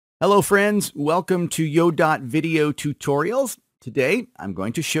Hello friends, welcome to Yodot Video Tutorials. Today I'm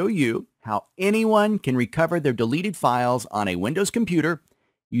going to show you how anyone can recover their deleted files on a Windows computer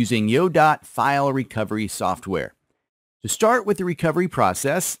using Yodot File Recovery Software. To start with the recovery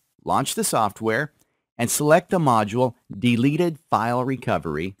process, launch the software and select the module Deleted File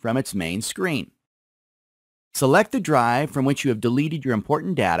Recovery from its main screen. Select the drive from which you have deleted your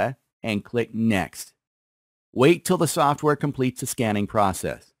important data and click Next. Wait till the software completes the scanning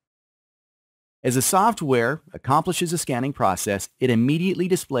process. As the software accomplishes the scanning process, it immediately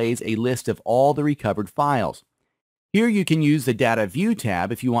displays a list of all the recovered files. Here you can use the Data View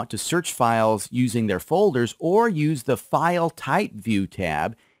tab if you want to search files using their folders, or use the File Type View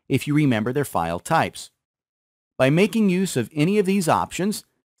tab if you remember their file types. By making use of any of these options,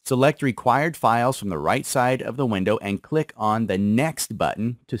 select required files from the right side of the window and click on the Next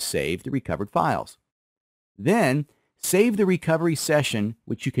button to save the recovered files. Then, save the recovery session,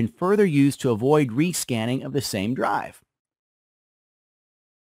 which you can further use to avoid rescanning of the same drive.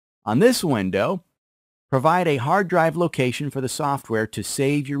 On this window, provide a hard drive location for the software to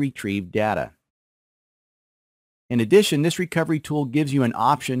save your retrieved data. In addition, this recovery tool gives you an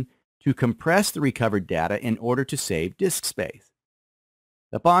option to compress the recovered data in order to save disk space.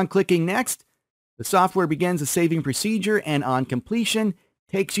 Upon clicking Next, the software begins the saving procedure and on completion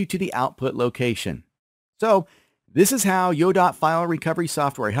takes you to the output location. So, this is how Yodot File Recovery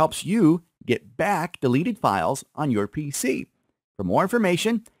Software helps you get back deleted files on your PC. For more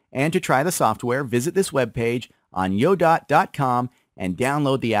information and to try the software, visit this webpage on yodot.com and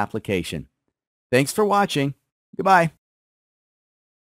download the application. Thanks for watching. Goodbye.